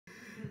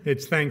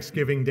It's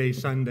Thanksgiving Day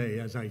Sunday,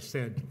 as I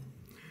said.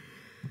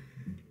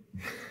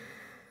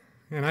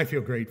 And I feel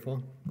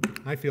grateful.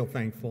 I feel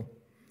thankful.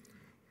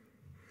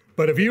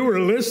 But if you were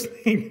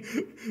listening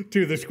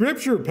to the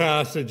scripture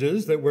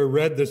passages that were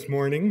read this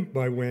morning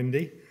by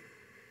Wendy,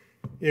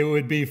 it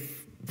would be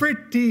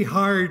pretty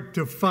hard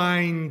to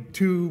find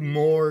two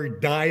more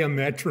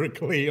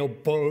diametrically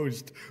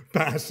opposed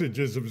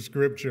passages of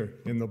scripture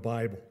in the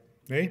Bible.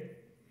 Eh?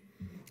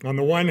 On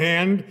the one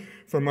hand,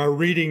 from our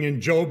reading in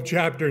Job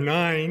chapter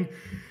 9,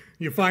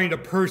 you find a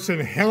person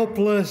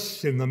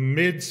helpless in the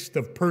midst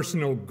of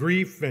personal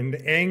grief and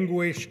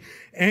anguish,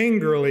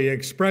 angrily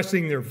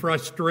expressing their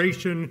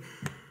frustration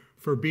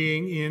for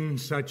being in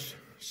such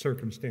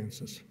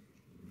circumstances.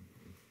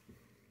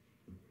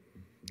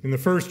 In the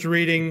first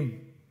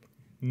reading,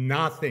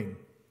 nothing,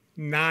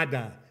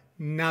 nada,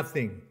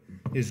 nothing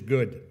is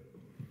good,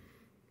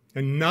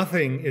 and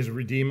nothing is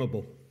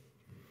redeemable.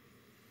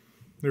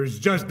 There's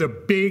just a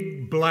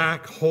big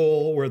black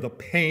hole where the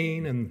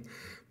pain and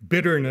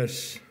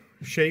bitterness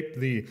shape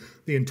the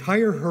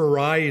entire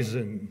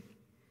horizon.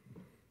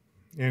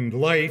 And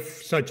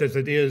life, such as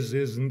it is,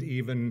 isn't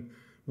even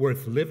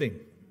worth living.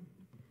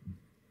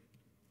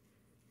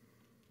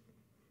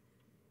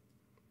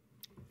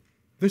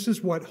 This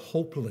is what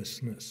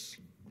hopelessness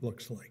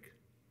looks like.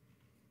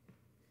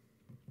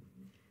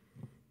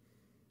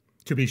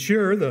 To be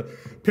sure, the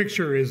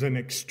picture is an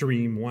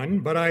extreme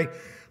one, but I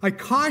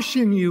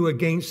caution you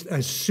against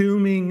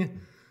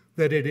assuming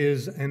that it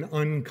is an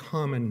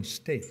uncommon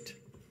state.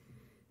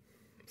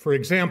 For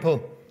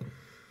example,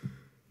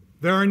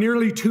 there are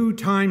nearly 2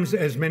 times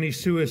as many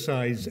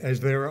suicides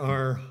as there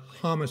are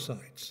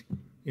homicides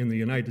in the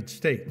United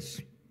States.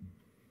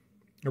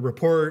 A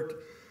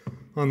report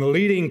on the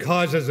leading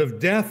causes of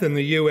death in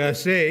the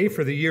USA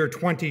for the year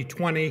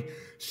 2020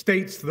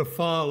 states the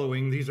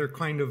following. These are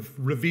kind of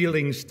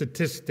revealing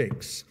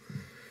statistics.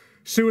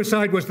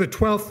 Suicide was the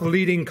 12th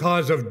leading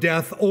cause of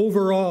death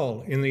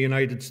overall in the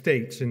United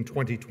States in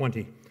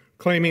 2020,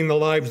 claiming the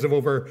lives of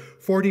over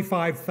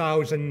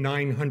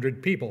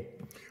 45,900 people.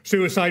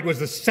 Suicide was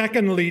the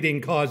 2nd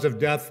leading cause of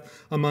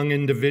death among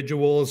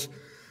individuals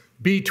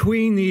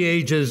between the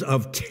ages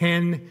of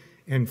 10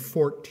 and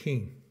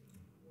 14,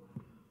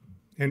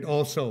 and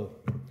also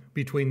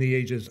between the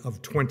ages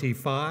of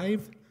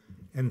 25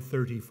 and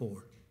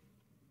 34.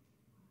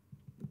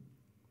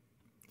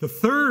 The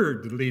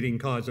 3rd leading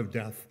cause of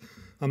death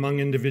among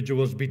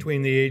individuals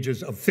between the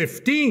ages of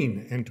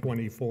 15 and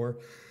 24,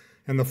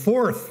 and the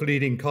 4th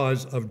leading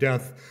cause of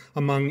death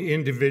among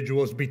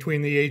individuals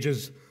between the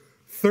ages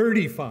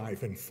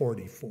 35 and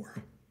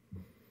 44.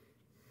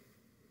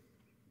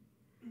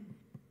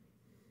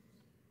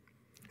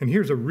 And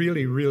here's a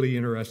really, really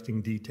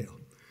interesting detail.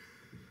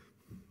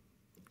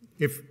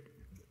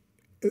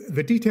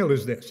 The detail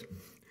is this.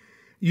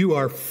 You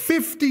are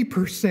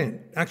 50%,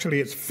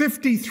 actually it's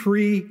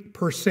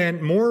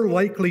 53% more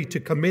likely to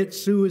commit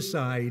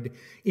suicide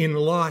in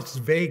Las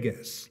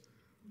Vegas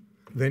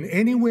than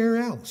anywhere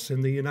else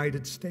in the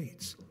United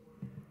States.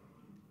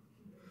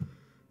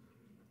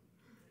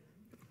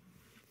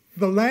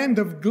 The land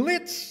of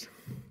glitz,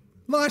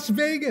 Las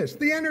Vegas,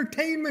 the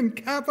entertainment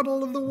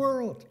capital of the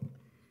world.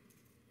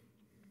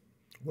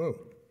 Whoa.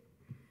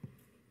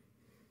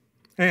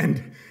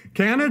 And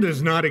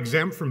Canada's not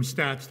exempt from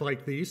stats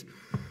like these.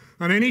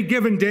 On any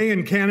given day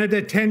in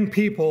Canada, 10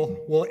 people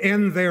will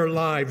end their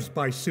lives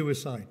by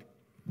suicide,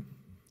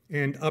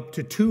 and up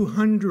to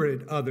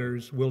 200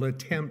 others will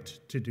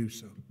attempt to do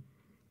so.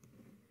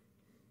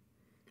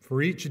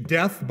 For each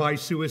death by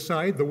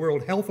suicide, the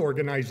World Health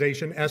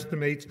Organization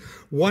estimates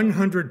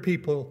 100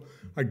 people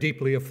are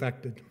deeply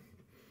affected.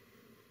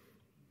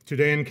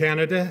 Today in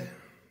Canada,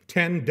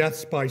 10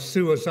 deaths by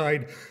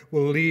suicide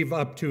will leave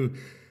up to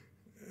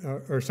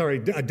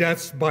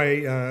deaths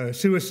by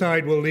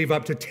suicide will leave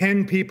up to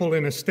 10 people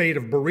in a state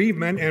of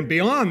bereavement, and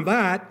beyond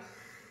that,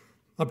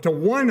 up to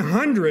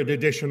 100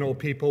 additional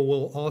people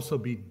will also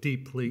be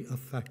deeply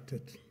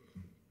affected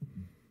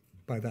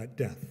by that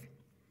death.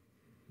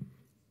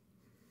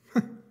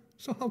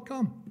 So how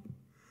come?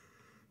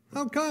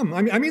 How come?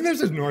 I mean, this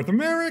is North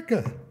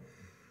America,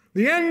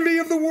 the envy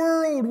of the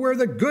world, where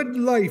the good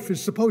life is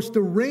supposed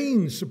to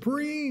reign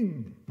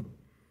supreme.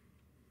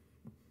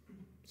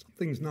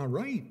 Something's not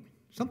right.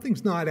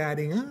 Something's not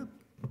adding up.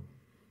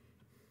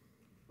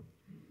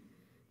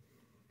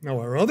 Now,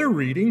 our other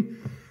reading,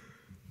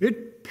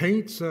 it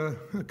paints a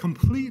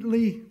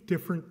completely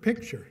different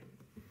picture.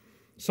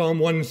 Psalm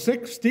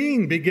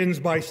 116 begins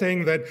by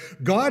saying that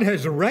God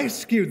has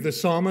rescued the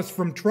psalmist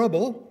from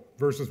trouble,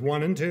 verses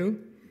 1 and 2.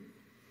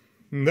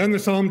 And then the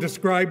psalm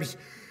describes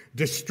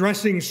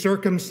distressing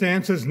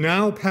circumstances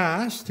now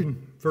past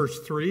in verse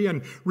 3,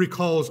 and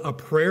recalls a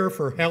prayer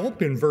for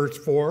help in verse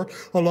 4,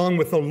 along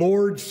with the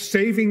Lord's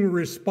saving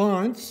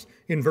response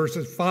in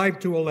verses 5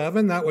 to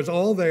 11. That was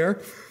all there.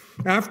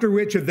 After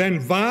which it then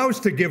vows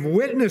to give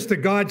witness to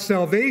God's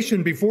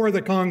salvation before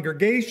the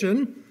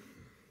congregation,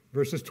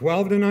 verses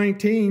 12 to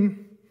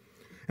 19.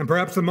 And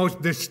perhaps the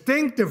most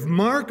distinctive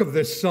mark of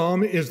this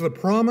psalm is the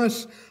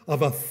promise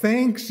of a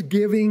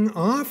thanksgiving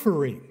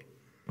offering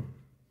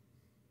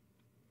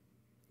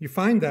You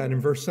find that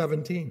in verse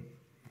 17.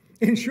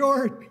 In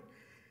short,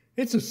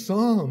 it's a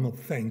psalm of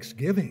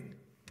thanksgiving.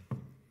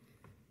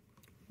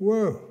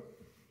 Whoa.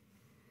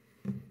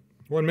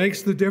 What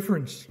makes the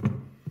difference?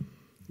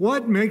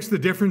 What makes the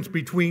difference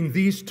between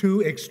these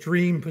two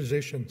extreme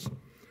positions?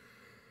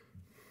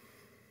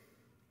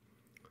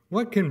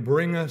 What can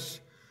bring us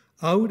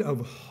out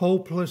of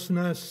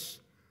hopelessness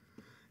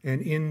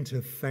and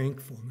into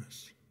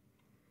thankfulness?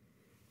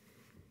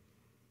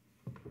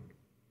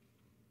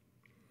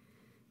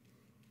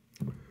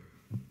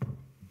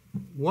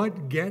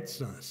 What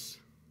gets us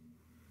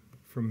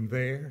from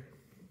there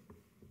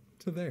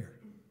to there?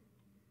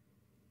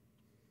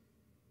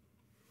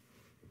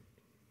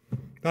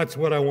 That's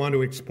what I want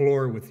to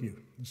explore with you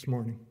this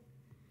morning.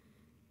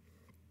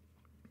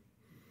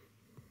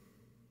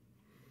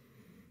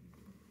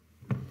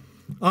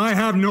 I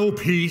have no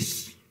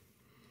peace,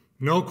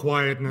 no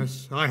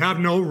quietness. I have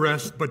no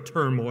rest but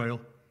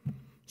turmoil,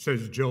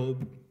 says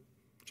Job,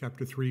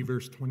 chapter 3,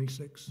 verse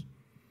 26.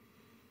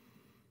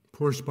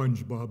 Poor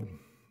SpongeBob.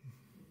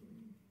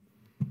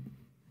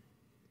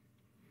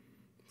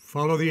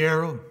 Follow the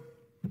arrow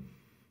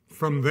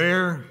from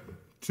there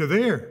to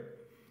there.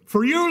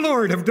 For you,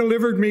 Lord, have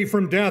delivered me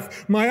from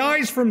death, my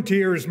eyes from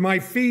tears, my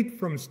feet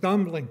from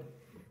stumbling.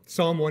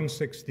 Psalm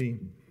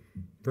 116,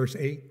 verse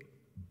 8.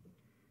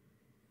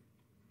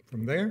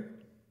 From there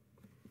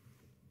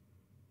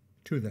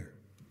to there.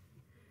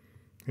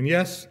 And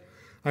yes,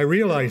 I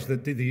realize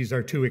that these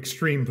are two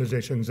extreme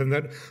positions and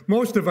that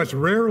most of us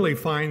rarely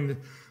find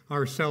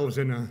ourselves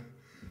in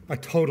a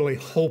totally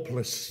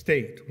hopeless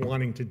state,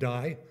 wanting to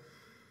die,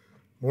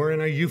 or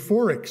in a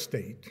euphoric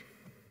state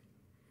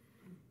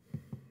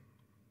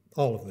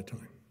all of the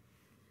time.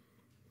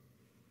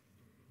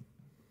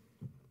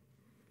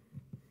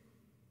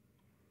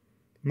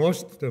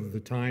 Most of the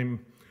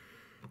time,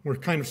 we're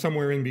kind of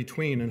somewhere in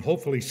between and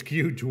hopefully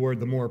skewed toward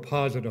the more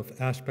positive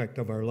aspect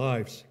of our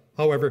lives.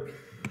 However,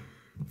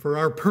 for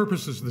our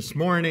purposes this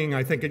morning,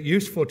 I think it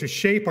useful to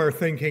shape our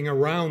thinking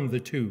around the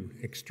two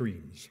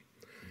extremes.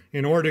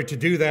 In order to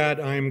do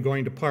that, I'm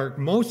going to park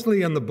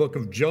mostly in the book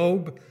of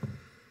Job,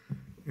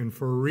 and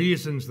for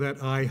reasons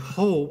that I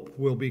hope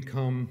will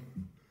become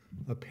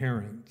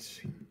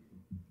apparent.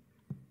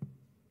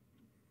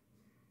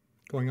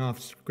 Going off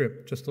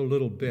script just a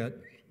little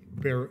bit,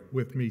 bear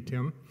with me,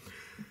 Tim.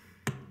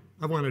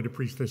 I wanted to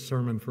preach this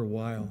sermon for a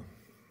while.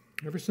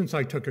 Ever since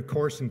I took a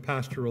course in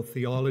pastoral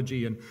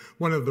theology, and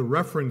one of the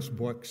reference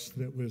books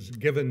that was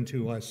given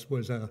to us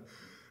was a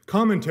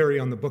commentary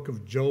on the book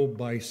of Job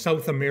by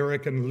South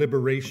American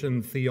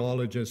liberation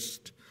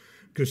theologist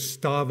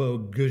Gustavo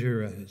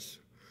Gutierrez.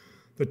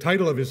 The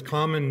title of his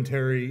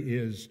commentary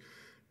is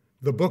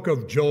The Book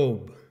of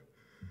Job,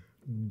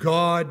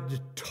 God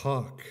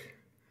Talk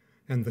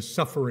and the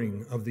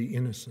Suffering of the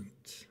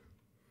Innocent.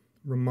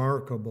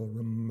 Remarkable,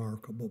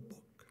 remarkable book.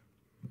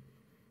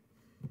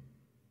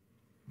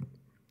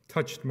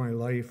 Touched my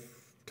life,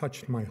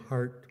 touched my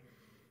heart,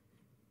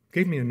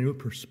 gave me a new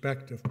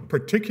perspective,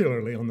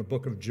 particularly on the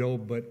book of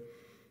Job, but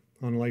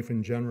on life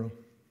in general.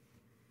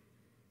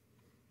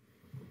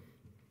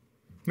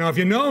 Now, if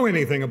you know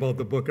anything about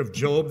the book of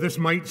Job, this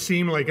might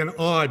seem like an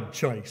odd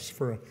choice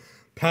for a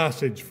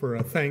passage for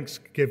a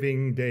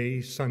Thanksgiving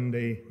Day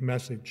Sunday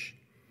message.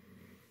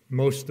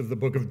 Most of the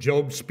book of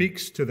Job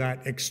speaks to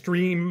that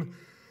extreme,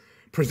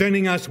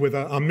 presenting us with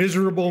a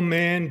miserable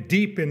man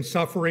deep in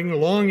suffering,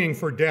 longing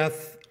for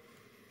death,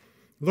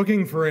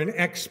 looking for an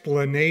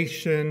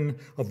explanation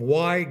of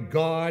why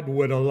God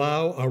would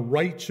allow a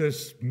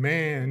righteous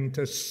man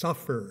to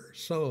suffer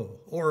so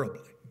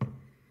horribly.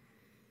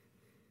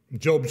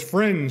 Job's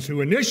friends,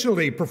 who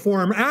initially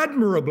perform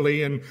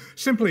admirably and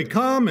simply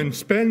come and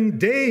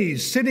spend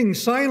days sitting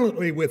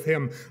silently with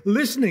him,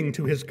 listening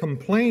to his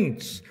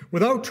complaints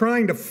without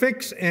trying to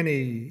fix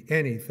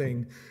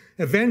anything,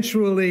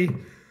 eventually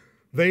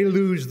they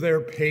lose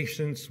their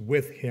patience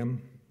with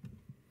him.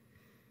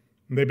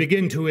 They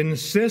begin to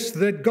insist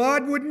that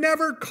God would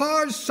never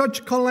cause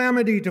such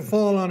calamity to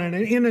fall on an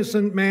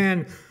innocent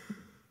man.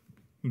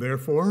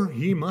 Therefore,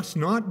 he must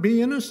not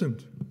be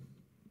innocent.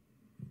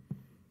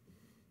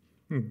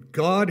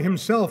 God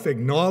himself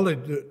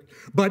acknowledged it,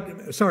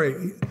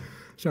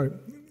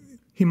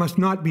 he must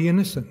not be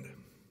innocent.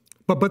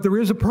 But there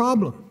is a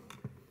problem.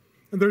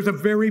 And there's a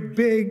very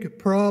big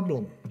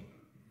problem.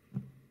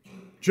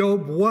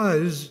 Job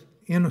was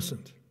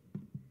innocent.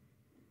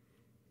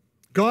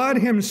 God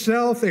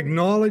himself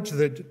acknowledged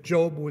that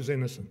Job was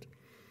innocent.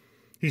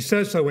 He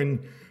says so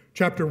in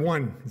chapter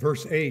 1,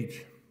 verse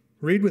 8.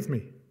 Read with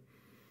me.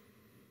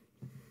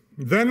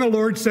 Then the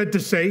Lord said to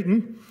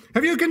Satan,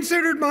 "Have you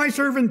considered my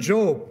servant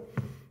Job?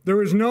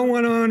 There is no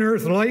one on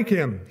earth like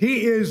him.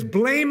 He is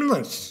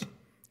blameless,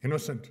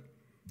 innocent,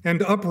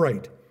 and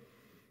upright.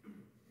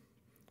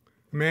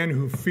 A man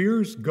who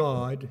fears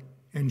God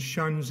and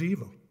shuns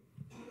evil."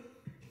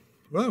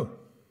 Whoa.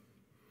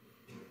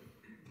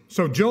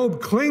 So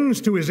Job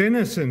clings to his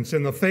innocence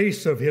in the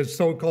face of his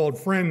so-called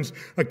friends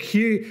who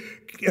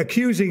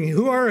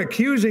are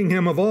accusing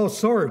him of all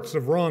sorts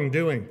of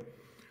wrongdoing.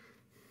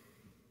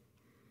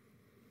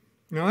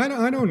 Now,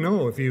 I don't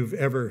know if you've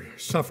ever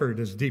suffered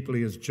as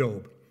deeply as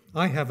Job.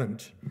 I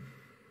haven't.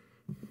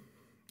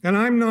 And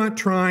I'm not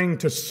trying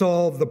to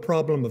solve the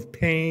problem of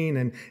pain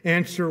and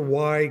answer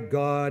why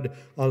God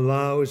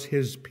allows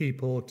his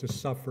people to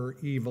suffer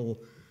evil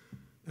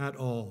at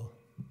all.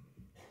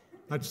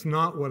 That's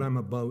not what I'm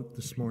about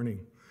this morning.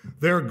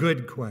 They're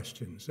good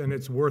questions, and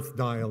it's worth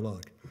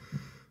dialogue,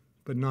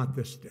 but not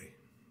this day.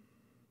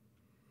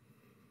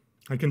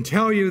 I can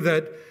tell you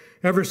that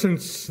ever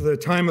since the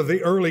time of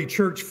the early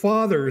church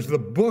fathers, the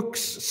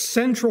book's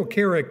central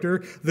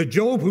character, the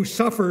Job who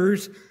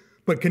suffers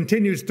but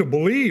continues to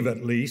believe,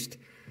 at least,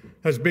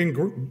 has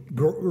been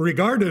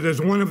regarded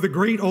as one of the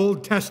great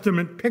Old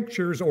Testament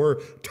pictures or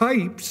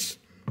types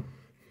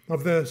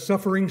of the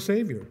suffering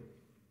Savior.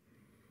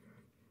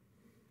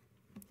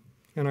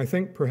 And I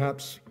think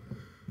perhaps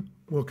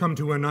we'll come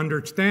to an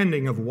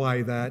understanding of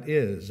why that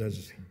is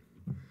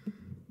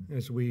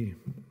as we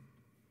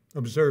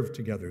observe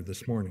together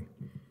this morning.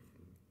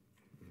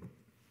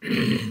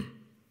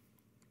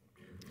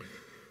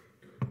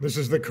 This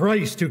is the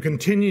Christ who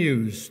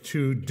continues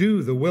to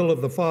do the will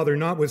of the Father,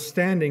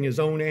 notwithstanding his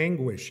own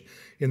anguish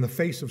in the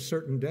face of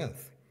certain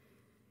death.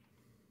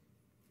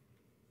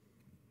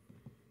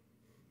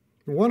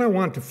 What I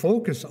want to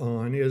focus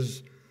on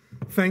is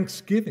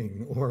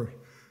thanksgiving, or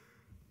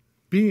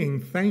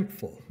being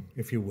thankful,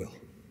 if you will.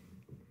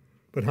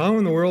 But how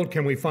in the world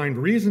can we find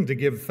reason to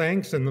give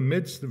thanks in the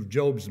midst of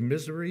Job's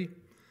misery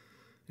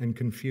and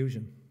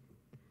confusion?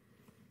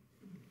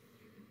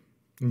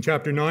 In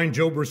chapter 9,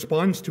 Job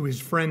responds to his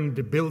friend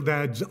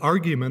Bildad's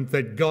argument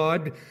that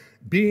God,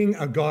 being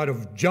a God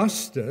of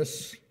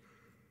justice,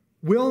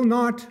 will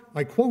not,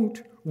 I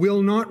quote,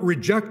 will not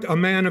reject a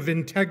man of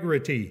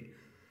integrity,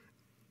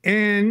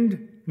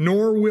 and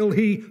nor will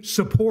he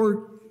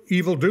support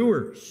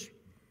evildoers,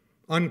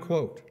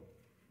 unquote.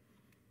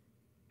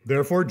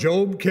 Therefore,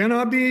 Job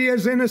cannot be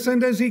as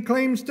innocent as he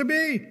claims to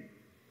be.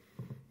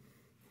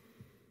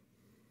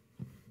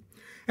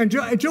 And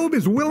Job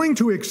is willing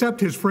to accept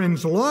his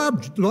friend's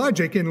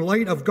logic in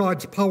light of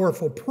God's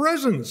powerful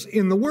presence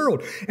in the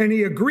world. And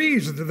he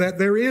agrees that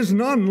there is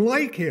none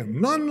like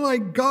him, none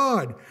like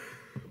God,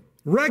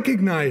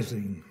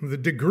 recognizing the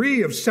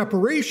degree of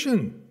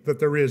separation that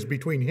there is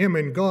between him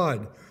and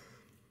God.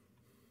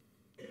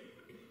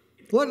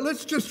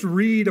 Let's just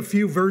read a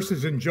few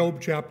verses in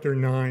Job chapter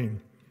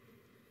 9.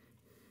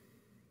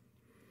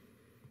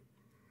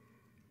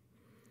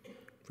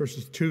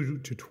 Verses 2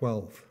 to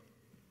 12.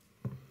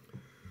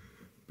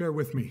 Bear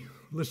with me.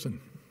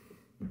 Listen.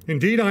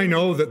 Indeed, I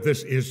know that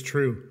this is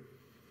true.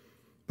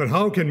 But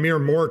how can mere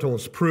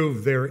mortals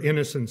prove their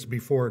innocence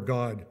before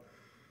God?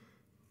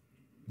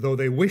 Though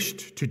they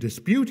wished to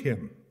dispute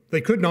him, they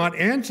could not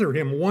answer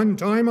him 1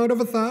 time out of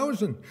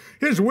 1,000.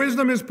 His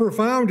wisdom is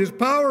profound. His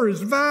power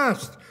is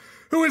vast.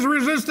 Who has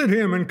resisted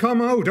him and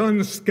come out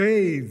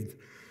unscathed?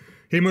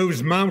 He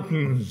moves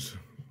mountains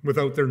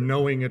without their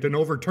knowing it and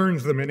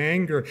overturns them in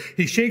anger.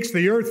 He shakes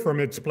the earth from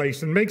its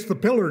place and makes the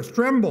pillars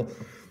tremble.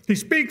 He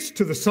speaks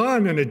to the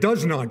sun and it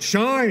does not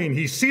shine.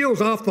 He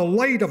seals off the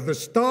light of the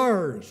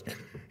stars.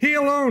 He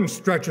alone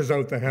stretches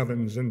out the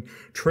heavens and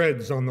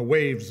treads on the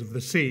waves of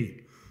the sea.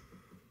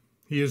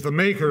 He is the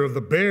maker of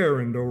the Bear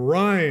and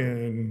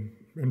Orion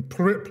and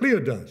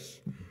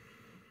Pleiades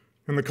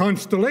and the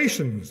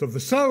constellations of the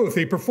south.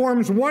 He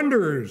performs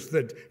wonders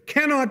that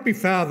cannot be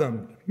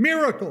fathomed,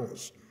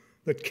 miracles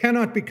that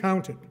cannot be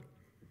counted.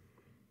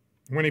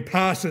 When he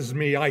passes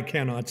me, I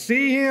cannot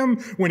see him.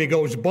 When he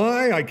goes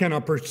by, I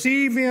cannot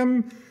perceive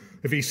him.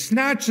 If he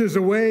snatches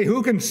away,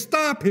 who can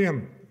stop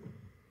him?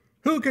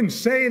 Who can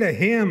say to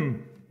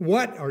him,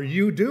 "What are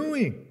you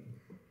doing?"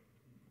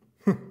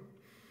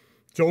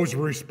 Job's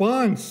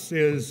response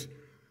is,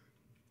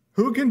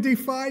 who can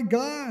defy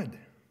God?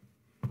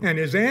 And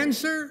his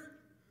answer,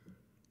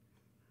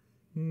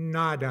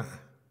 nada,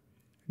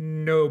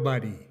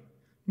 nobody,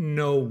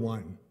 no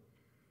one.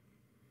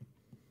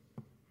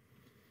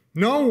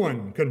 No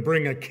one can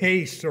bring a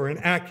case or an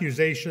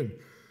accusation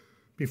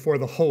before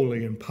the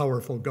holy and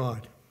powerful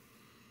God.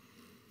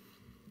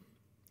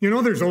 You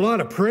know, there's a lot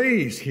of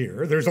praise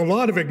here. There's a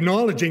lot of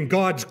acknowledging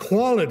God's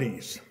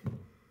qualities.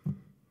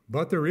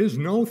 But there is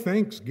no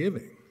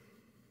thanksgiving.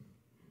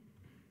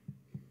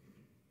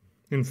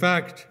 In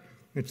fact,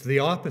 it's the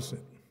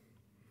opposite.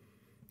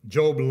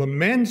 Job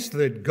laments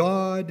that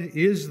God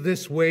is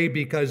this way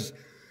because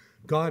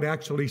God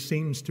actually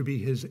seems to be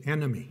his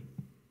enemy.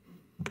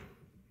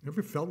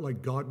 Ever felt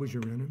like God was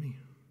your enemy?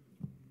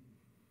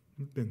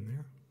 You've been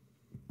there.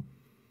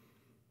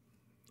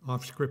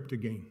 Off script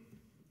again.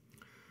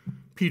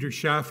 Peter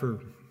Schaffer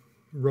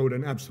wrote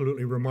an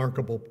absolutely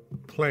remarkable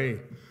play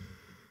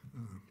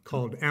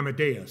called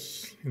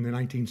Amadeus in the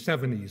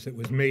 1970s. It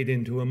was made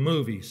into a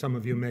movie. Some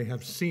of you may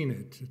have seen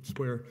it. It's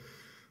where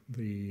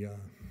the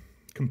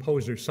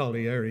composer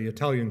Salieri,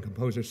 Italian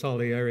composer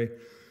Salieri,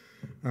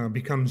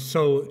 becomes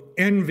so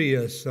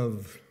envious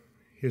of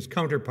his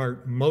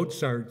counterpart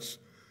Mozart's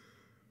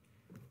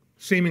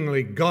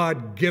seemingly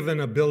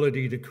God-given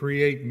ability to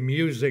create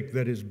music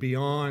that is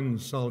beyond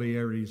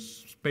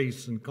Salieri's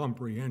space and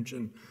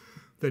comprehension,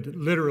 that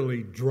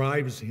literally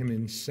drives him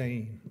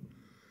insane.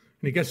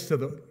 And he gets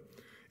to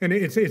and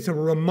it's a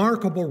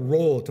remarkable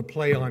role to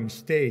play on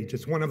stage.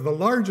 It's one of the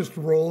largest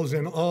roles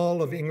in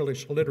all of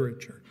English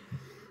literature.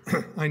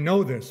 I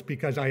know this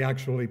because I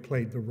actually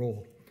played the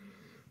role.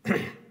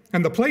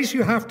 And the place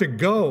you have to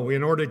go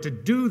in order to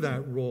do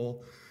that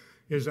role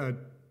is a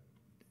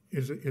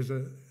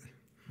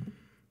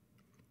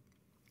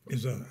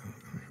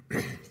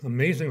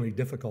amazingly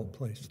difficult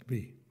place to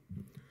be.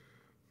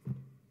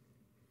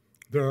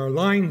 There are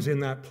lines in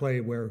that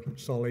play where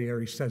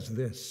Salieri says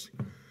this,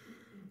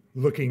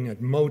 looking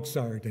at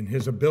Mozart and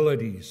his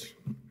abilities,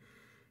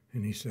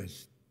 and he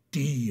says,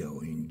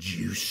 Dio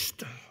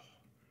injusto.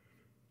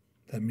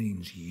 That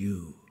means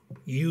you,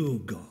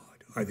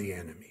 God, are the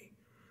enemy.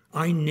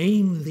 I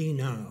name thee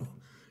now,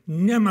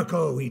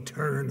 Nemico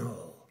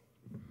eternal,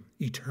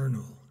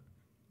 eternal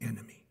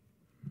enemy.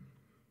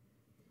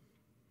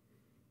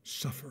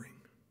 Suffering.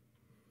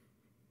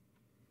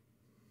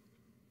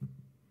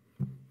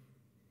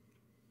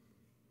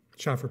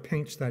 Schaffer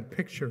paints that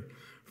picture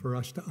for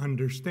us to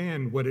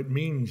understand what it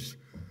means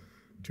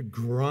to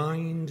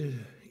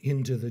grind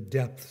into the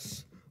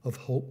depths of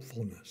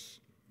hopelessness.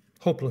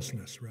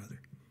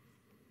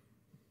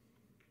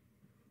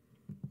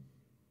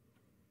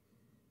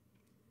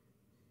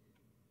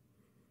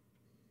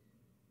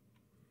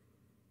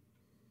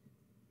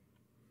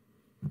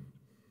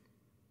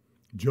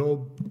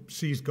 Job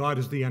sees God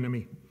as the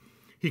enemy.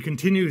 He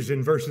continues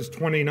in verses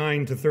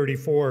 29 to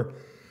 34.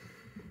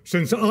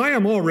 Since I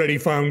am already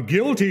found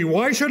guilty,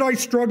 why should I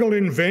struggle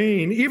in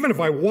vain? Even if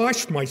I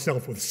washed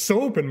myself with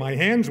soap and my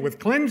hands with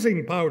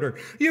cleansing powder,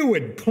 you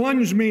would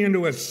plunge me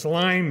into a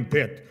slime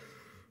pit,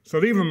 so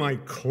that even my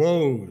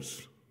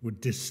clothes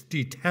would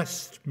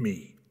detest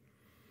me.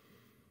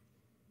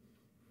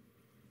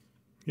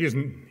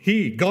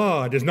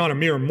 God, is not a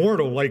mere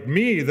mortal like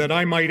me, that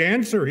I might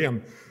answer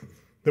him,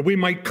 that we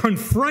might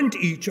confront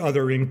each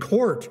other in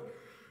court.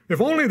 If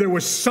only there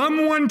was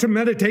someone to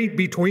meditate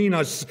between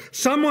us,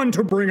 someone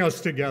to bring us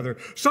together,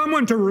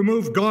 someone to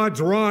remove God's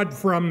rod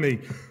from me,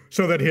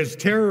 so that his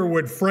terror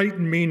would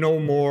frighten me no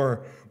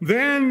more.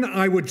 Then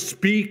I would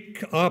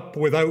speak up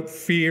without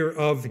fear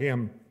of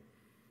him.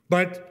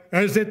 But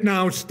as it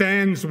now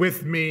stands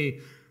with me,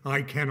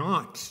 I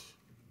cannot.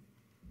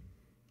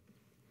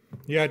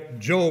 Yet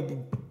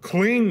Job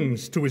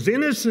clings to his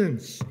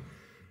innocence,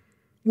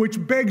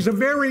 which begs a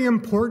very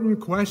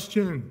important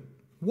question.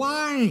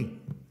 Why?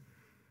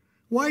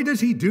 Why does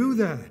he do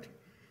that?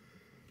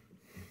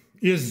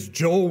 Is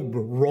Job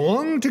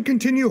wrong to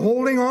continue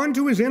holding on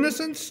to his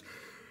innocence?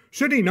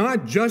 Should he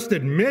not just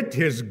admit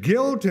his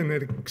guilt and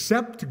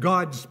accept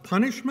God's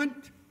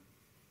punishment?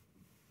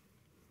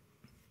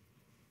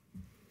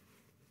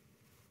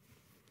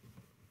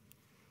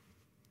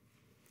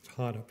 It's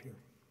hot up here.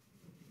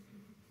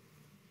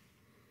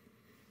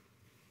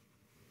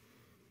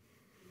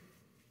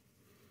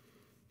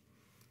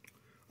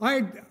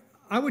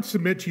 I would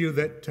submit to you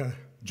that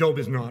Job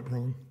is not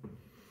wrong.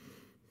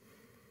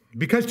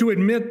 Because to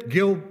admit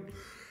guilt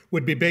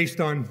would be based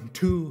on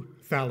two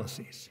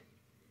fallacies.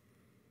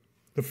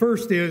 The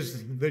first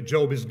is that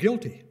Job is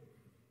guilty.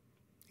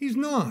 He's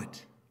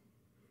not.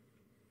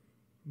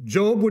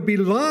 Job would be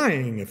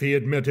lying if he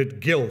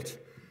admitted guilt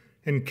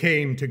and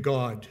came to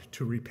God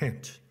to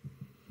repent.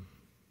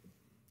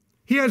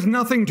 He has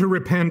nothing to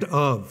repent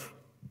of.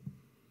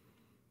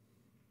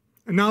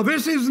 Now,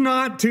 this is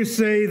not to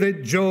say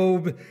that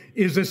Job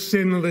is a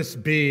sinless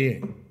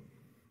being.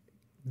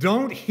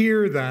 Don't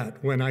hear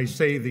that when I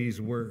say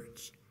these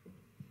words.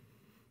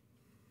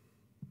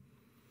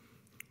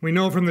 We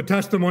know from the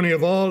testimony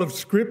of all of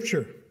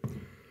Scripture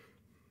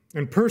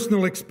and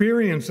personal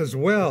experience as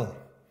well,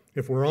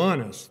 if we're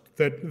honest,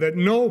 that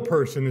no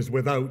person is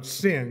without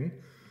sin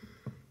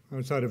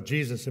outside of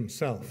Jesus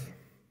himself.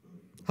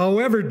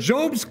 However,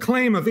 Job's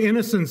claim of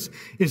innocence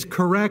is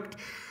correct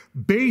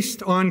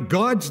based on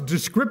God's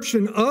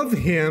description of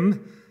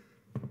him,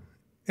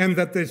 and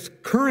that this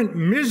current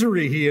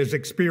misery he has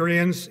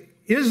experienced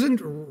isn't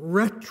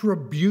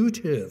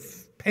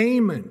retributive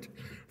payment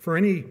for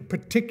any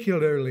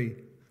particular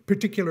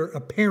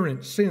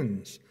apparent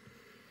sins.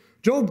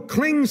 Job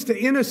clings to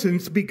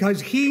innocence because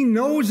he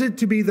knows it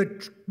to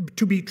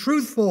be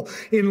truthful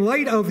in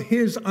light of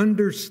his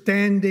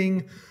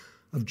understanding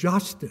of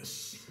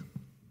justice.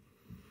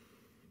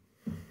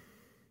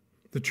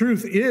 The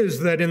truth is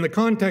that in the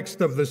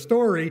context of the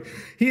story,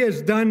 he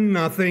has done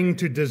nothing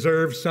to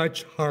deserve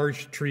such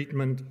harsh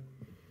treatment.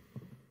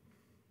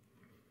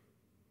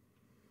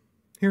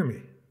 Hear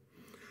me.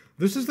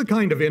 This is the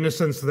kind of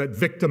innocence that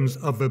victims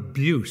of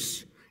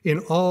abuse in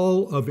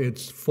all of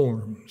its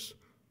forms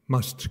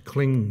must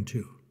cling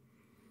to.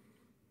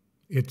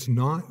 It's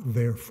not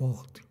their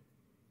fault.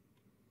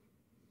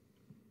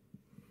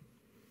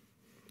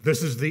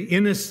 This is the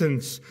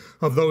innocence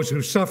of those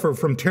who suffer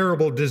from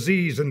terrible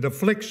disease and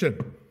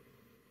affliction.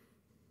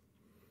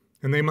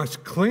 And they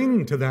must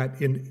cling to that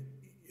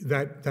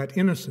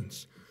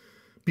innocence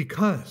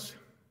because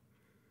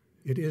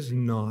it is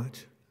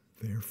not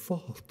their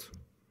fault.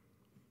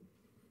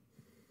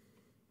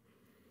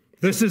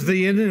 This is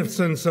the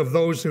innocence of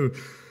those who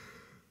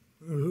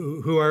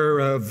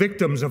are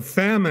victims of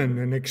famine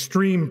and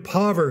extreme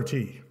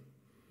poverty.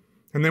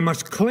 And they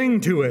must cling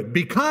to it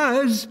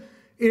because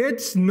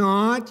it's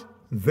not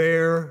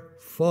their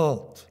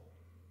fault.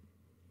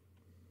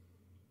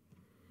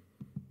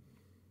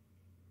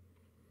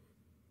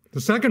 The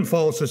second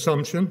false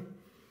assumption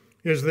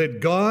is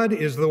that God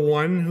is the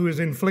one who is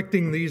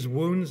inflicting these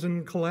wounds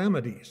and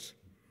calamities.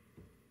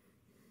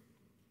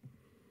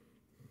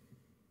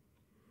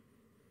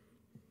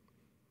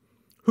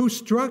 Who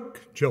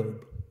struck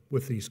Job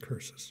with these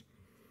curses?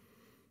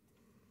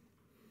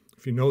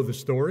 If you know the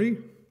story,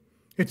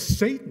 it's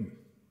Satan,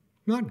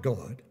 not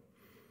God.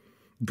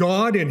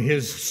 God, in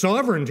his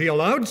sovereignty,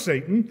 allowed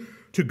Satan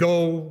to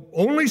go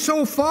only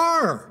so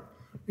far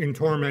in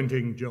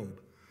tormenting Job.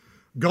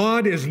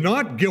 God is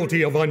not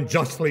guilty of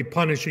unjustly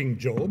punishing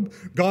Job.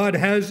 God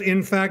has,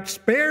 in fact,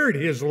 spared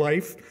his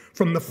life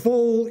from the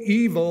full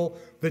evil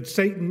that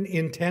Satan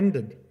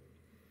intended.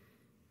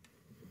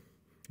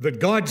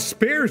 That God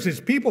spares his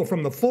people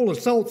from the full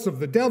assaults of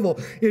the devil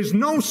is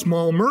no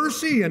small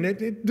mercy, and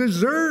it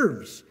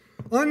deserves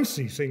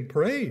unceasing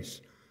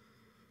praise.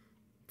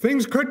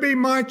 Things could be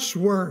much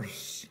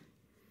worse.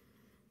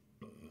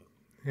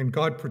 And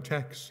God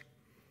protects.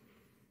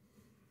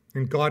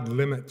 And God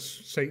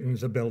limits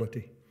Satan's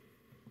ability.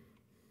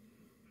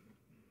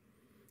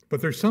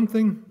 But there is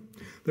something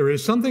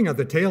at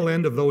the tail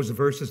end of those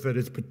verses that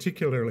is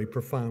particularly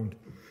profound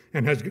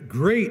and has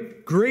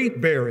great, great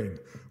bearing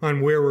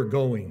on where we're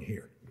going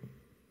here.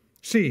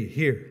 See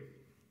here.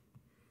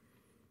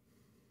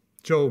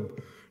 Job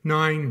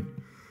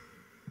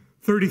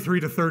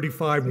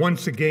 9:33-35.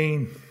 Once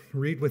again,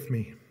 read with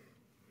me.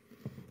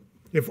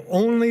 If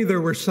only there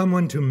were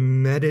someone to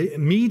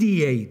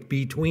mediate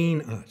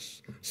between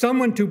us,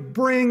 someone to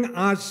bring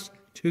us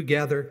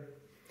together,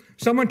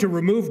 someone to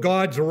remove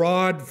God's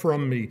rod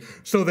from me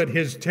so that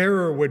his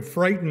terror would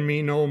frighten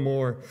me no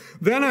more.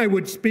 Then I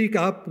would speak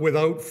up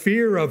without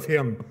fear of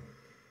him.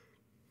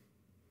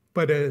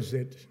 But as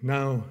it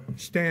now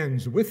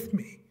stands with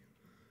me,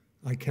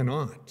 I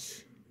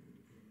cannot.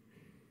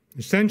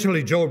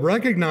 Essentially, Job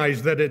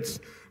recognized that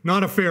it's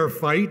not a fair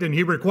fight, and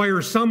he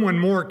requires someone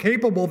more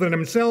capable than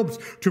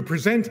himself to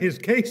present his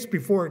case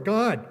before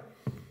God.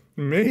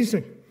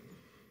 Amazing.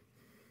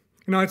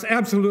 You know, it's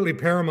absolutely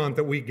paramount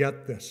that we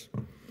get this.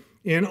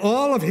 In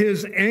all of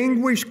his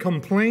anguish,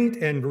 complaint,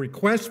 and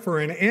request for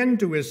an end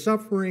to his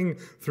suffering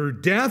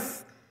through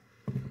death,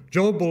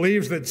 Job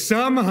believes that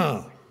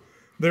somehow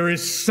there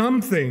is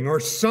something or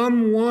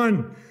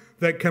someone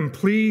that can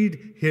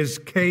plead his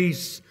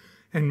case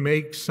and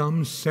make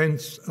some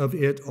sense of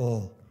it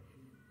all.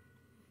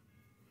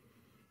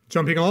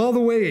 Jumping all the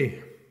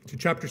way to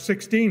chapter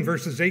 16,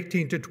 verses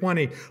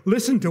 18-20,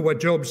 listen to what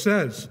Job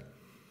says.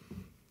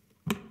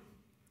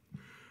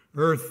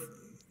 Earth,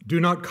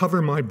 do not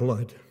cover my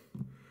blood.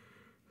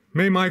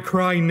 May my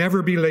cry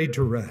never be laid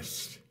to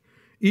rest.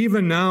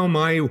 Even now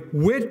my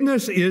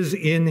witness is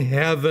in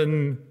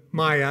heaven.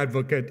 My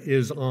advocate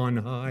is on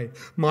high.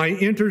 My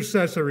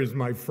intercessor is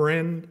my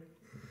friend.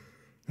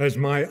 As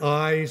my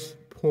eyes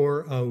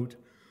pour out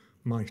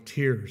my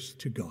tears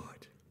to God.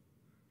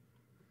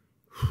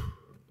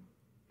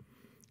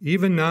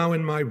 Even now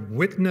my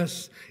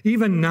witness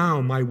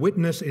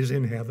is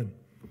in heaven.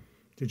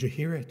 Did you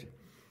hear it?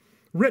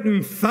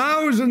 Written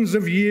thousands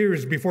of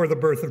years before the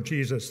birth of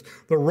Jesus,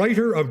 the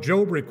writer of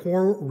Job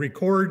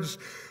records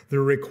the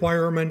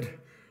requirement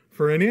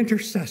for an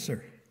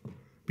intercessor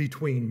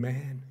between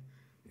man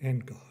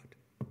and God.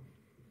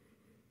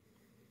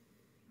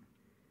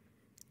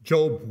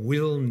 Job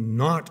will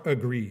not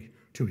agree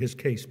to his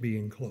case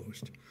being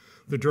closed.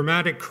 The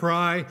dramatic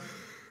cry,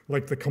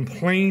 like the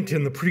complaint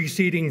in the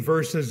preceding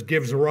verses,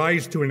 gives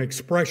rise to an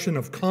expression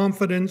of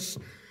confidence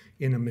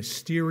in a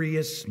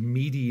mysterious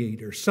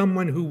mediator,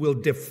 someone who will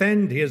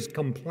defend his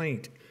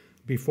complaint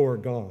before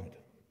God.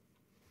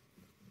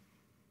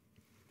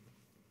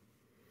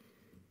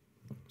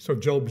 So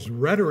Job's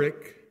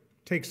rhetoric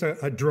takes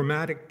a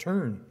dramatic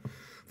turn.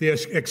 The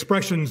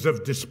expressions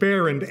of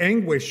despair and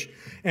anguish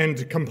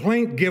and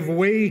complaint give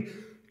way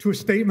to a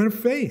statement of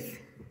faith.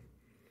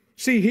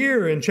 See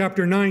here in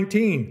chapter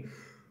 19,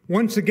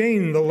 once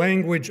again, the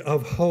language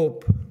of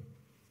hope.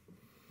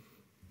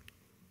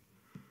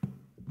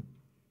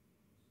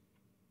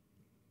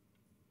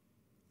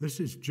 This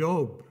is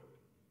Job.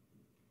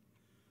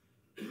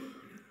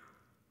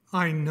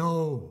 I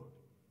know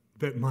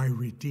that my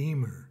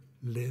Redeemer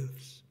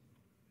lives,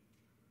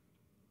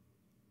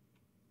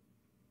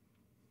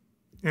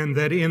 and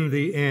that in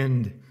the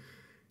end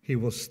he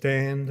will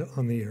stand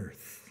on the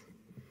earth.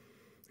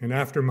 And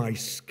after my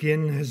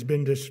skin has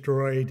been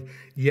destroyed,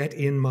 yet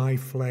in my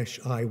flesh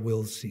I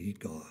will see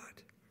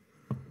God.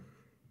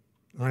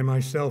 I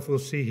myself will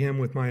see him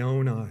with my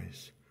own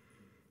eyes.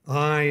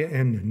 I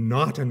and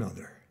not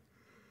another.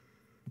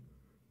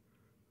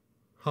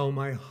 How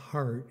my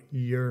heart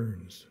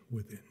yearns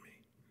within me.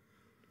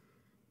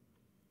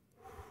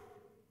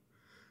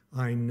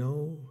 I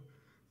know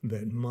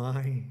that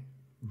my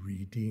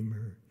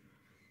Redeemer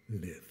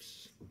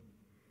lives.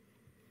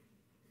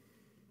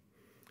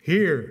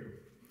 Here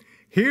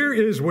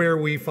is where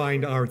we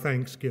find our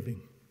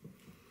thanksgiving.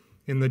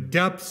 In the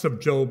depths of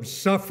Job's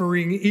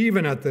suffering,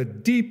 even at the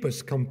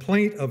deepest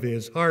complaint of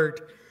his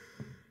heart,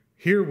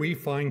 here we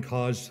find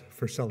cause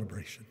for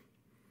celebration.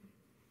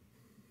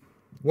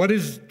 What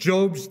is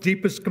Job's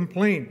deepest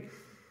complaint?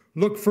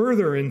 Look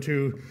further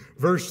into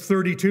verse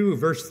 32,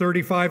 verse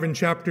 35 in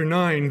chapter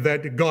 9,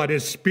 that God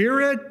is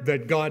spirit,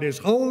 that God is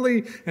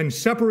holy and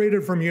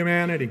separated from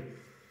humanity.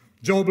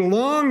 Job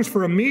longs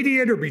for a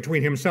mediator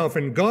between himself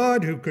and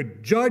God who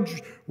could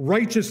judge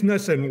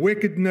righteousness and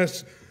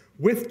wickedness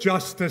with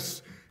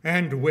justice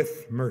and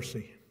with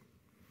mercy.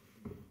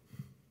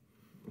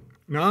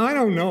 Now, I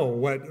don't know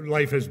what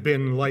life has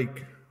been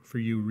like for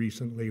you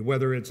recently,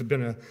 whether it's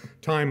been a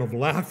time of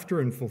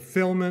laughter and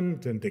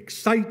fulfillment and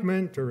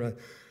excitement, or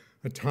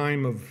a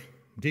time of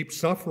deep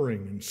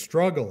suffering and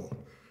struggle,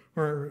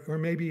 or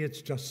maybe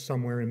it's just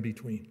somewhere in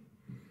between.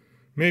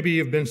 Maybe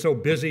you've been so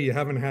busy you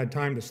haven't had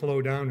time to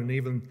slow down and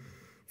even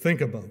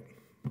think about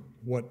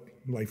what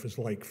life is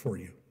like for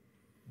you.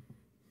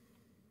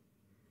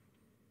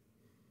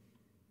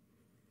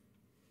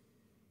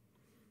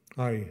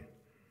 I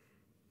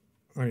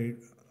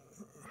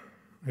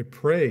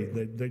pray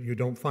that you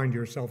don't find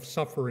yourself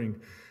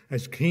suffering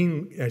as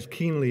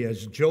keenly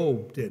as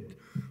Job did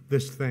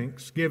this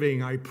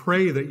Thanksgiving. I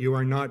pray that you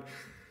are not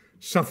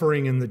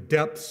suffering in the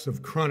depths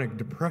of chronic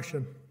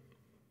depression,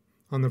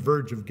 on the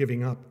verge of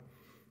giving up.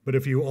 But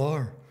if you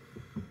are,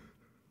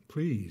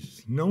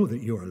 please know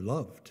that you are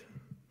loved,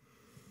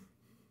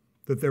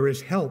 that there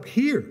is help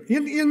here,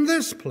 in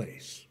this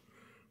place,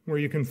 where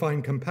you can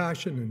find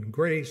compassion and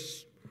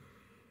grace,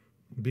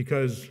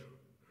 because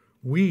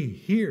we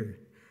here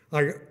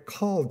are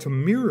called to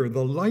mirror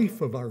the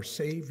life of our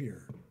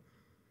Savior.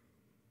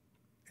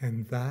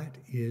 And that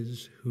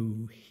is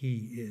who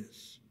he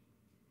is.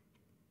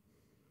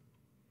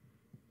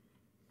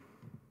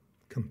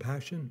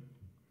 Compassion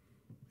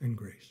and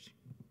grace.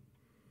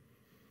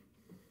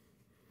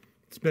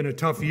 It's been a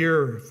tough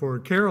year for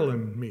Carol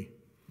and me.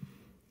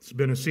 It's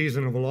been a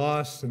season of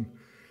loss, and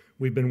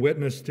we've been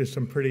witness to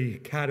some pretty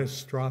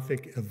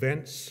catastrophic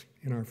events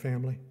in our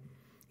family.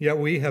 Yet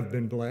we have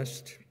been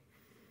blessed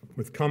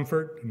with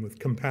comfort and with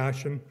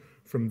compassion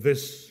from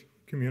this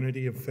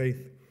community of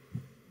faith,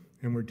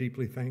 and we're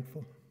deeply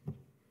thankful.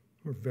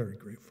 We're very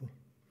grateful.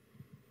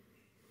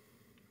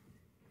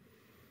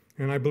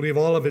 And I believe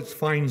all of it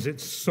finds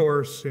its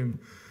source in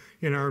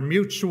our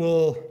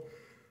mutual,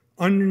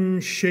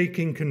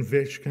 unshaking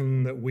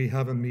conviction that we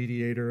have a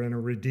mediator and a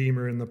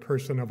redeemer in the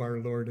person of our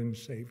Lord and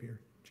Savior,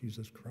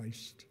 Jesus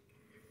Christ.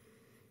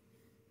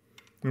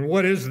 And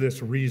what is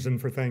this reason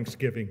for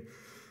thanksgiving?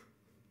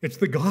 It's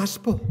the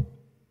gospel.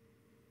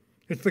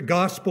 It's the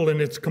gospel in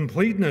its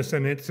completeness,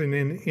 and it's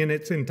in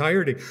its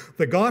entirety.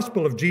 The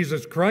gospel of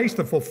Jesus Christ,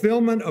 the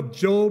fulfillment of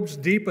Job's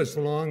deepest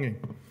longing.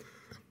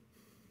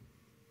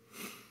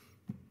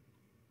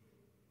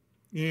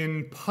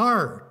 In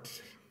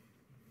part,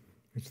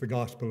 it's the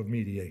gospel of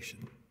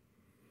mediation.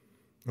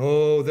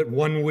 Oh, that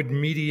one would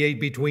mediate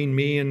between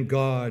me and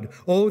God.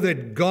 Oh,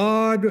 that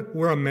God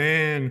were a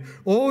man.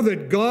 Oh,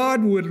 that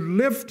God would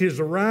lift his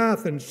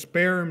wrath and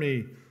spare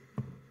me.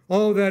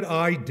 Oh, that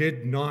I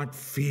did not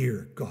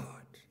fear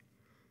God,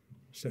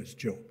 says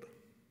Job.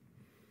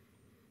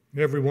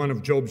 Every one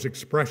of Job's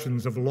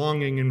expressions of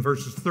longing in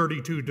verses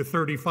 32 to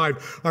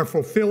 35 are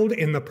fulfilled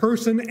in the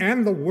person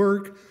and the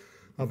work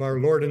of our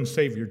Lord and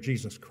Savior,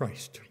 Jesus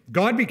Christ.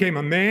 God became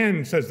a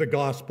man, says the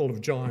Gospel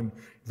of John,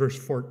 verse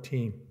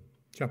 14,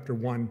 chapter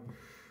 1.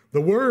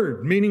 The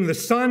Word, meaning the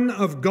Son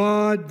of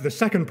God, the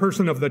second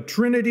person of the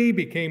Trinity,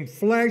 became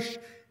flesh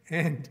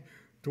and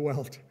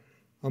dwelt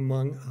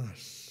among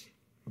us.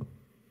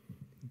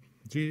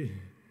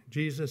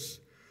 Jesus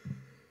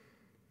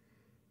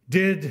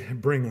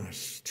did bring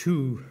us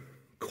to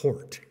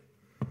court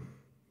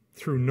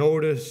through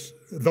notice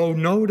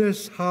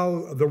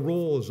how the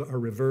roles are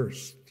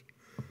reversed.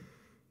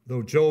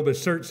 Though Job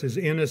asserts his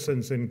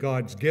innocence and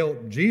God's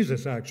guilt,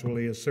 Jesus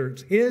actually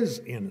asserts his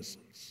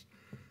innocence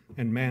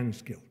and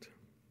man's guilt.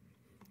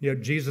 Yet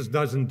Jesus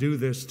doesn't do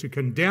this to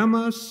condemn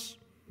us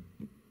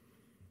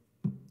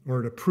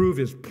or to prove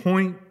his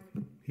point.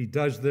 He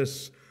does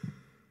this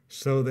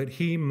so that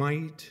he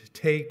might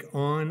take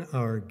on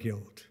our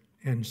guilt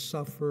and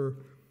suffer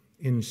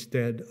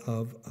instead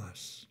of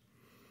us.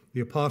 The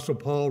Apostle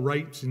Paul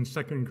writes in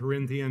 2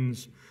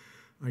 Corinthians,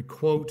 I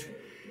quote,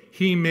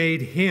 "He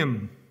made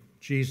him,"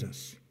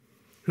 Jesus,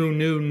 "who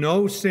knew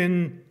no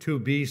sin, to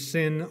be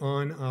sin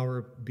on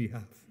our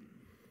behalf,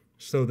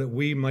 so that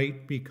we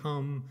might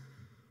become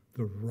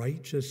the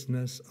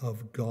righteousness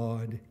of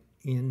God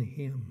in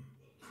him."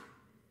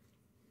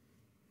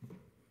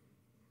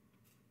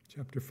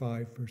 Chapter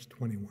 5, verse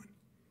 21.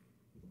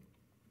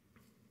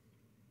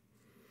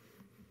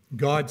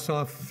 God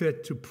saw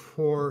fit to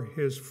pour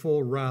his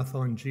full wrath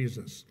on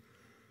Jesus,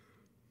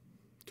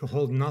 to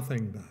hold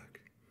nothing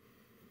back.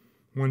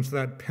 Once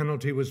that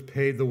penalty was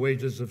paid, the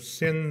wages of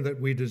sin that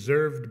we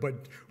deserved,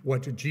 but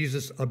what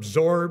Jesus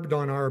absorbed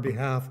on our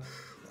behalf,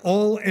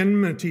 all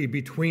enmity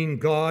between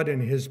God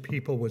and his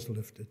people was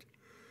lifted.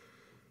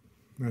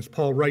 As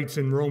Paul writes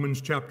in Romans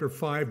chapter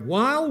 5,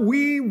 while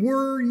we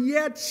were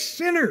yet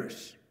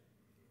sinners,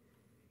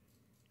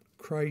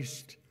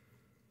 Christ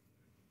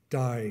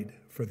died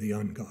for the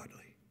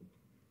ungodly.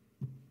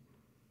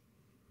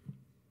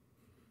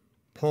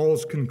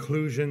 Paul's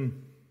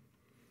conclusion,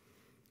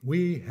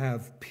 we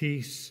have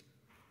peace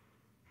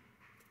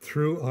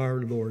through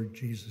our Lord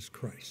Jesus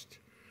Christ.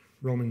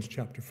 Romans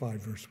chapter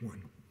 5, verse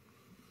 1.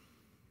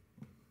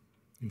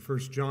 In 1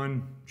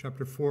 John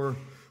chapter 4,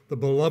 the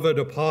beloved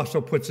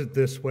apostle puts it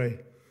this way: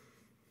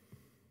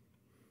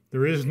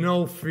 there is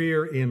no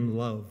fear in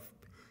love,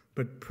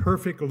 but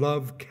perfect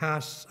love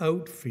casts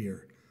out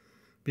fear,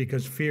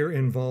 because fear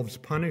involves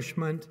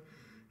punishment,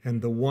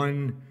 and the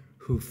one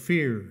who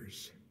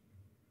fears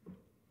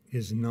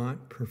is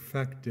not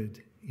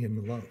perfected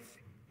in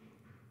love.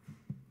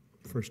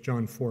 1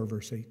 John 4,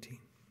 verse 18.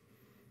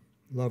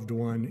 Loved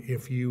one,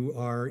 if you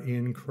are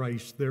in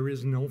Christ, there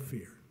is no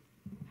fear.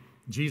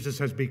 Jesus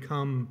has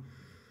become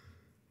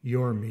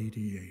your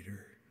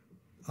mediator,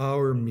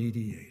 our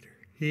mediator.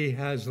 He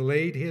has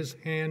laid his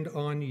hand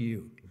on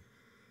you,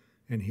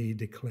 and he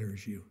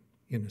declares you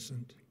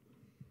innocent.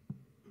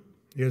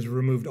 He has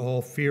removed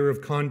all fear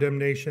of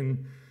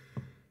condemnation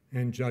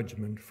and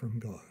judgment from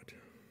God.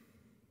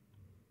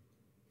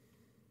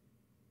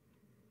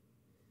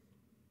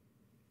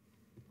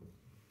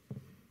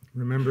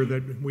 Remember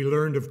that we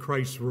learned of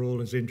Christ's role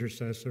as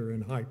intercessor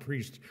and high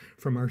priest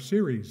from our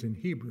series in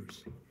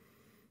Hebrews.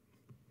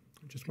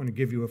 I just want to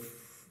give you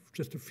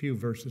just a few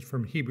verses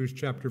from Hebrews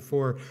chapter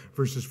 4,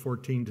 verses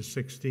 14 to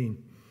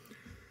 16.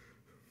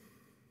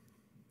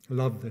 I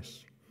love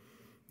this.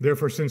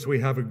 Therefore, since we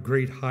have a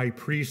great high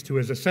priest who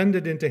has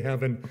ascended into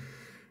heaven,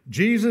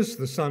 Jesus,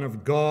 the Son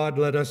of God,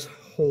 let us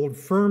hold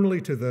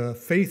firmly to the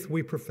faith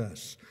we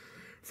profess.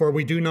 For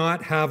we do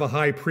not have a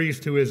high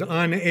priest who is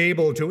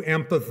unable to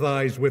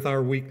empathize with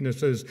our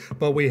weaknesses,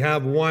 but we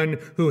have one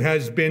who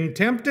has been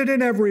tempted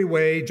in every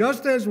way,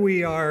 just as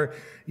we are,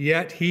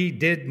 yet he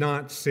did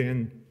not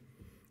sin.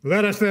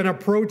 Let us then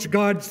approach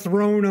God's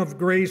throne of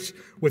grace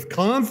with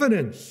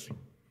confidence,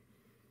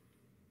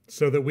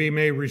 so that we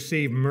may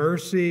receive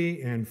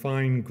mercy and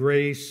find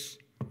grace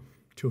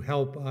to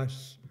help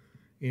us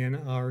in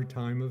our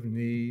time of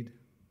need.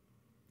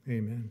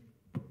 Amen.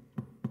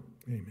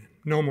 Amen.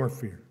 No more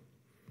fear.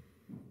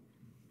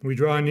 We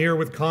draw near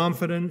with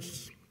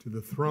confidence to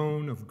the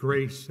throne of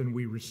grace, and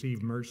we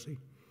receive mercy.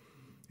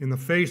 In the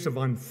face of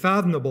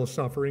unfathomable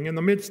suffering, in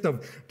the midst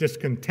of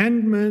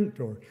discontentment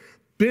or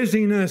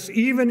busyness,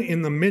 even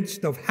in the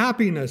midst of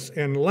happiness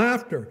and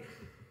laughter,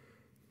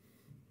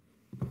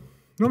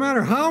 no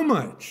matter how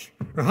much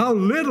or how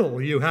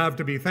little you have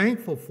to be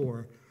thankful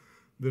for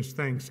this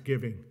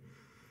Thanksgiving,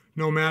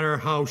 no matter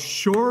how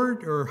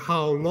short or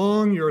how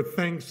long your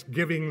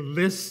Thanksgiving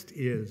list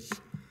is,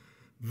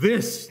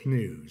 this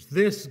news,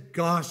 this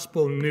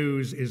gospel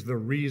news, is the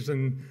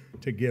reason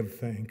to give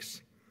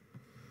thanks.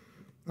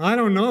 I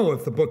don't know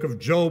if the book of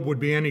Job would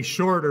be any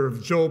shorter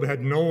if Job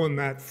had known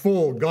that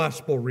full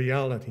gospel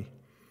reality.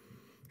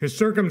 His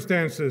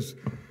circumstances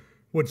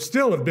would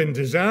still have been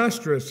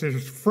disastrous.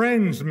 His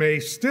friends may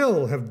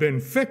still have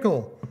been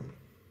fickle.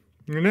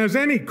 And as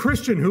any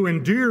Christian who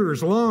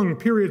endures long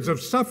periods of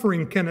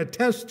suffering can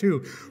attest to,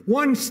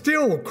 one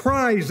still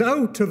cries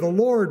out to the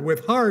Lord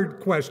with hard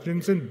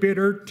questions and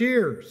bitter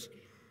tears.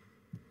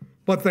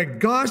 But the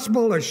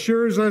gospel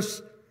assures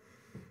us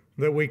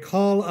that we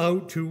call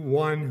out to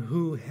one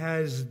who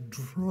has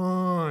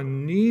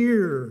drawn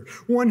near,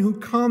 one who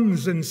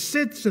comes and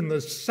sits in the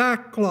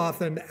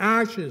sackcloth and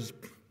ashes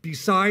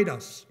beside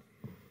us,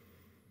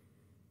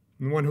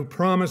 and one who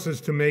promises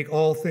to make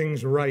all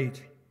things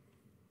right.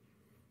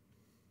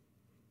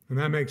 And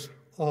that makes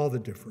all the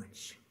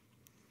difference.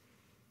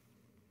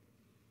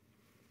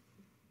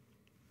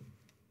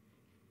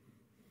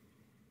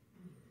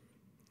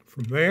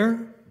 From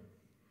there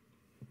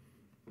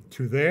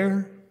to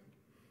there,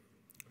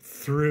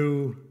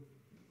 through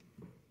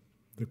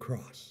the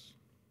cross.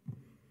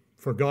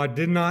 For God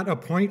did not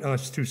appoint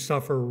us to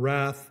suffer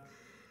wrath,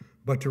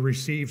 but to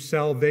receive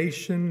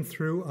salvation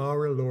through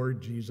our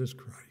Lord Jesus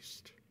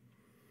Christ.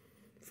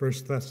 1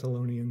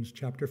 Thessalonians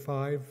chapter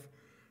 5,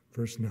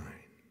 verse 9.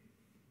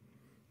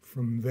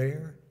 From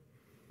there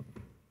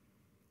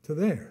to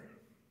there.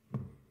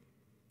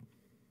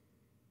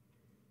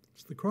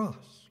 It's the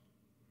cross.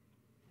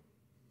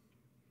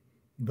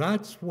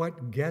 That's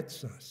what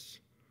gets us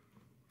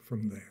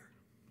from there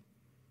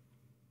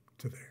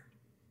to there.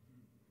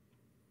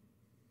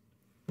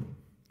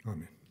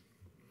 Amen.